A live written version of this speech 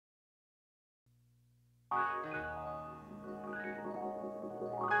Wake up,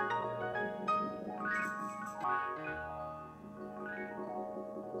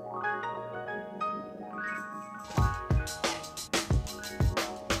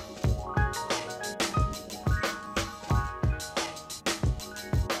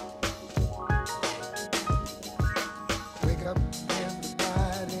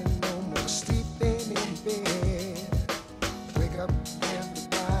 everybody, no more sleeping in bed. Wake up,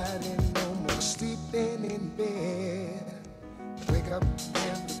 everybody, no more sleeping in bed. Wake up,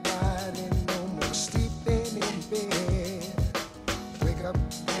 everybody, no more sleeping in bed. Wake up,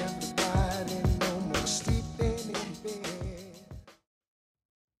 everybody, no more sleeping in bed.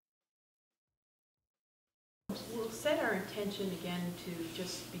 We'll set our intention again to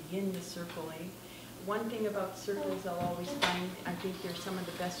just begin the circle, eh? One thing about circles I'll always find, I think they're some of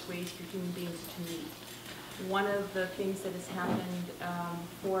the best ways for human beings to meet. One of the things that has happened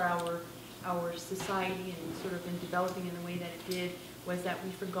for our society and sort of in developing in the way that it did was that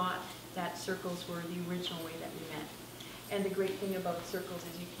we forgot that circles were the original way that we met. And the great thing about circles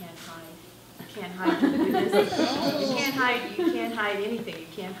is you can't hide. You can't hide your goodness. You can't hide anything. You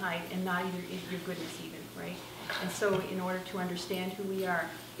can't hide, and not either your goodness even, right? And so in order to understand who we are,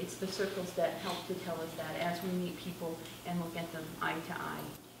 it's the circles that help to tell us that as we meet people and look at them eye to eye.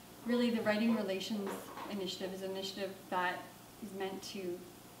 Really, the Writing Relations Initiative is an initiative that is meant to,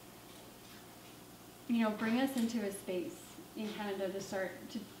 bring us into a space in Canada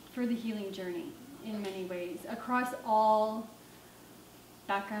for the healing journey in many ways, across all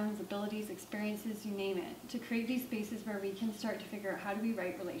backgrounds, abilities, experiences, you name it, to create these spaces where we can start to figure out how do we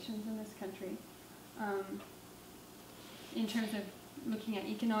write relations in this country, in terms of looking at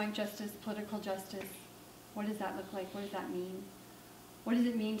economic justice, political justice. What does that look like? What does that mean? What does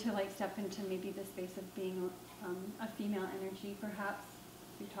it mean to step into maybe the space of being a female energy, perhaps?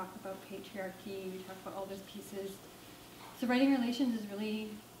 We talk about patriarchy, we talk about all those pieces. So writing relations is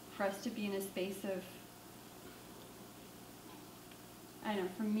really for us to be in a space of, I don't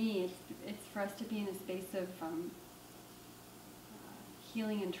know, for me, it's for us to be in a space of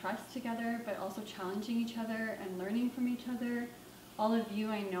healing and trust together, but also challenging each other and learning from each other. All of you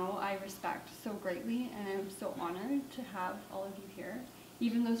I know I respect so greatly, and I'm so honored to have all of you here.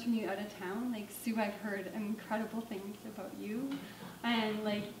 Even those from you out of town, like Sue, I've heard incredible things about you, and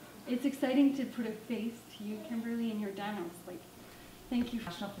it's exciting to put a face to you, Kimberly, and your demos. Thank you.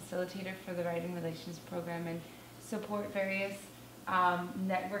 National facilitator for the Writing Relations Program and support various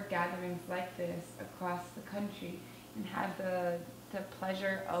network gatherings like this across the country, and have the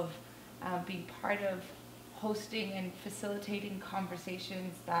pleasure of being part of hosting and facilitating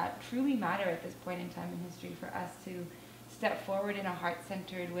conversations that truly matter at this point in time in history, for us to step forward in a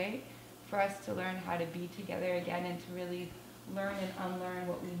heart-centered way, for us to learn how to be together again, and to really learn and unlearn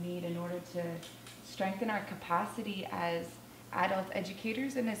what we need in order to strengthen our capacity as adult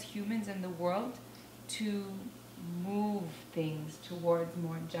educators and as humans in the world to move things towards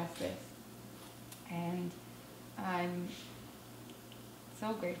more justice. And I'm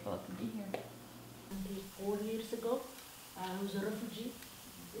so grateful to be here. 4 years ago, I was a refugee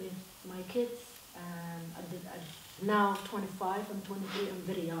with my kids, and I'm now 25, I'm 23, I'm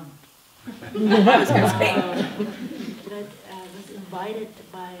very young. I was invited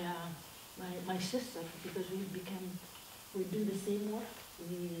by my sister, because we do the same work.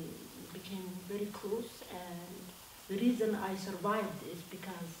 We became very close, and the reason I survived is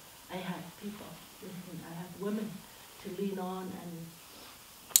because I had people with me. I had women to lean on,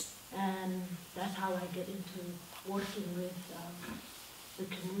 and that's how I get into working with the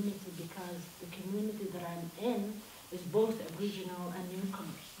community, because the community that I'm in is both Aboriginal and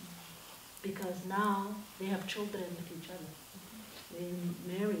newcomers, because now they have children with each other. They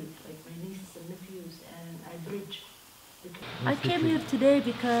married, like my nieces and nephews, and I bridge the community. I came here today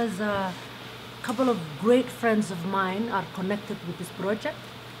because a couple of great friends of mine are connected with this project,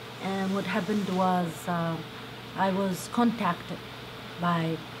 and what happened was I was contacted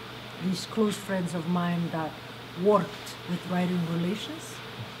by these close friends of mine that worked with Writing Relations,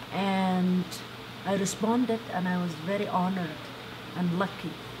 and I responded, and I was very honored and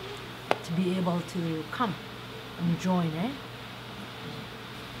lucky to be able to come and join.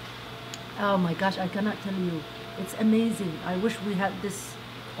 Oh my gosh, I cannot tell you, it's amazing. I wish we had this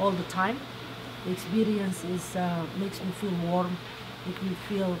all the time. The experience makes me feel warm, makes me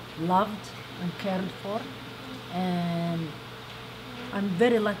feel loved and cared for, and I'm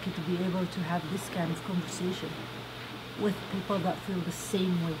very lucky to be able to have this kind of conversation with people that feel the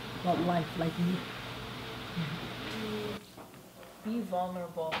same way about life like me. Be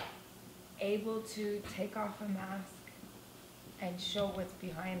vulnerable, able to take off a mask and show what's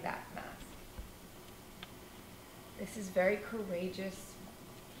behind that mask. This is very courageous,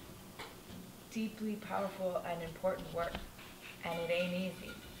 deeply powerful and important work, and it ain't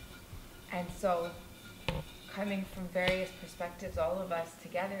easy. And so, coming from various perspectives, all of us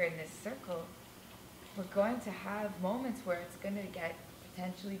together in this circle, we're going to have moments where it's going to get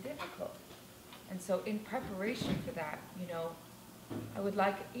potentially difficult. And so in preparation for that, I would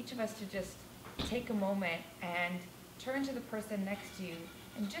like each of us to just take a moment and turn to the person next to you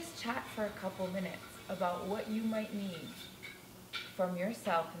and just chat for a couple minutes about what you might need from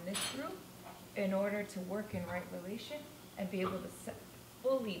yourself in this group in order to work in right relation and be able to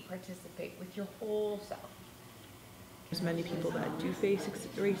fully participate with your whole self. There's many people that do face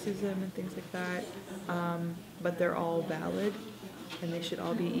racism and things like that, but they're all valid and they should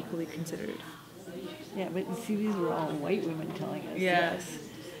all be equally considered. Yeah, but you see, these were all white women telling us. Yes. This.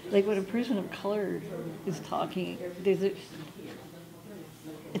 Like when a person of color is talking,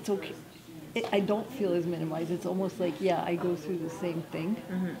 it's okay. I don't feel as minimized. It's almost like, yeah, I go through the same thing.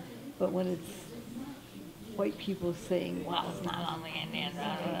 Mm-hmm. But when it's white people saying, wow, it's not on the end,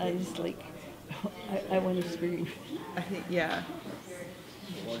 I just like, I want to scream. I think, yeah.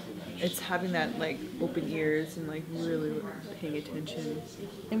 It's having that like open ears and like really paying attention.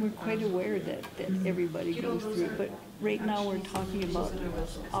 And we're quite aware that everybody goes through it. But right now we're talking about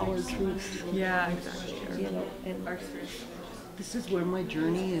our truth. Yeah, exactly. And this is where my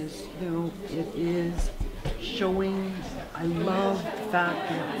journey is. It is showing. I love the fact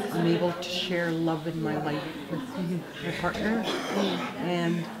that I'm able to share love in my life with my partner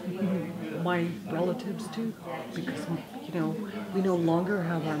and my relatives too, because we no longer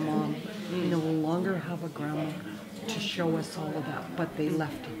have our mom, we no longer have a grandma to show us all of that, but they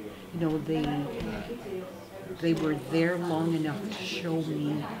left it. They were there long enough to show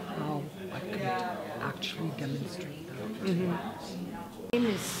me how I could actually demonstrate that. my name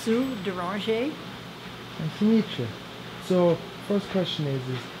is Sue Deranger. Nice to meet you. So, first question is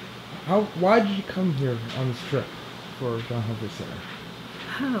why did you come here on this trip for John Humphrey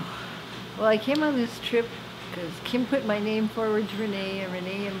Center? Well, I came on this trip because Kim put my name forward to Renee, and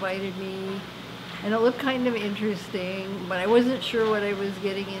Renee invited me, and it looked kind of interesting, but I wasn't sure what I was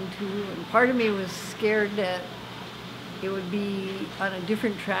getting into, and part of me was scared that it would be on a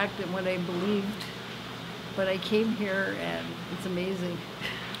different track than what I believed, but I came here, and it's amazing.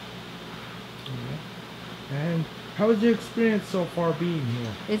 Yeah. And how was your experience so far being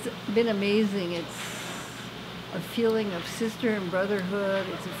here? It's been amazing. It's a feeling of sister and brotherhood.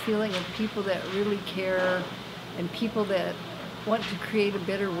 It's a feeling of people that really care and people that want to create a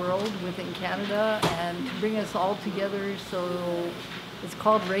better world within Canada and to bring us all together. So it's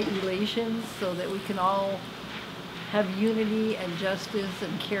called Right Relations, so that we can all have unity and justice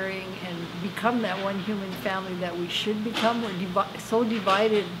and caring and become that one human family that we should become. We're so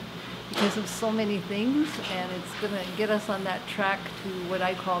divided because of so many things, and it's going to get us on that track to what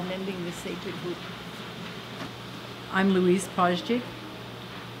I call mending the sacred hoop. I'm Louise Pajdik.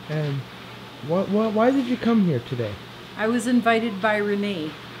 And why did you come here today? I was invited by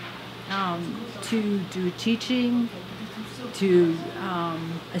Renee to do teaching, to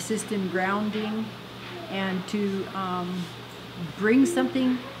assist in grounding, and to bring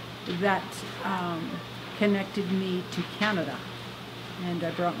something that connected me to Canada. And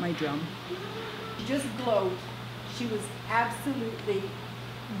I brought my drum. She just glowed. She was absolutely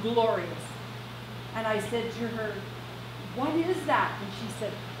glorious. And I said to her, "What is that?" And she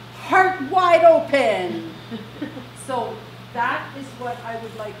said, "Heart wide open." So that is what I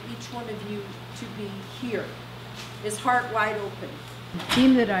would like each one of you to be here, is heart wide open. The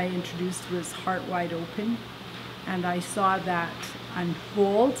theme that I introduced was Heart Wide Open, and I saw that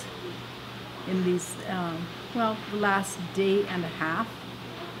unfold in these, the last day and a half,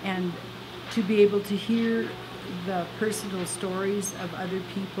 and to be able to hear the personal stories of other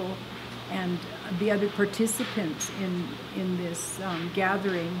people and the other participants in this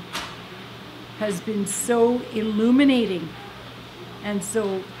gathering has been so illuminating. And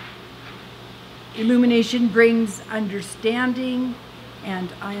so illumination brings understanding,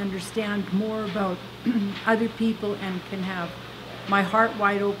 and I understand more about other people and can have my heart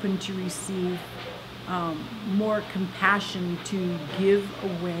wide open to receive more compassion to give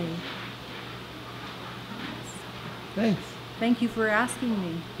away. Thanks. Thank you for asking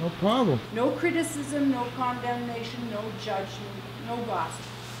me. No problem. No criticism, no condemnation, no judgment, no gossip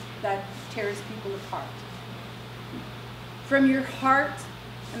that tears people apart. From your heart,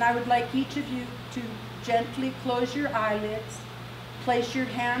 and I would like each of you to gently close your eyelids, place your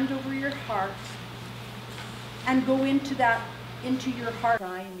hand over your heart, and go into your heart.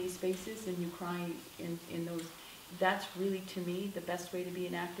 Cry in these spaces, and you cry in those. That's really, to me, the best way to be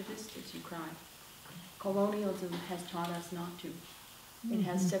an activist is you cry. Colonialism has taught us not to. It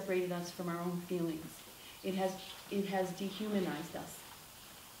has separated us from our own feelings. It has dehumanized us.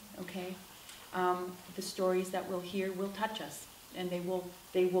 Okay? The stories that we'll hear will touch us, and they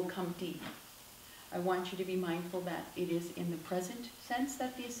will come deep. I want you to be mindful that it is in the present sense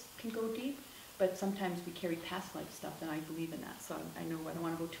that these can go deep, but sometimes we carry past life stuff, and I believe in that. So I know I don't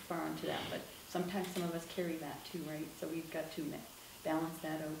want to go too far onto that, but sometimes some of us carry that too, right? So we've got to balance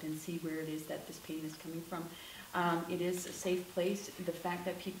that out and see where it is that this pain is coming from. It is a safe place. The fact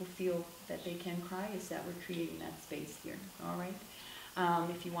that people feel that they can cry is that we're creating that space here, all right?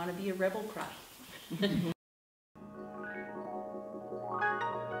 If you want to be a rebel, cry.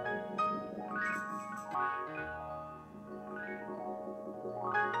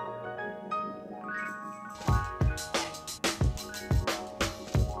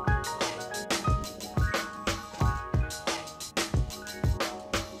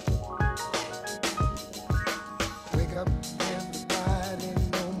 Wake up, everybody,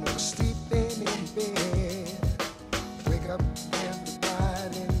 no more sleeping in bed. Wake up,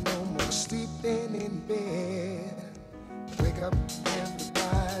 everybody, no more sleeping in bed. Wake up,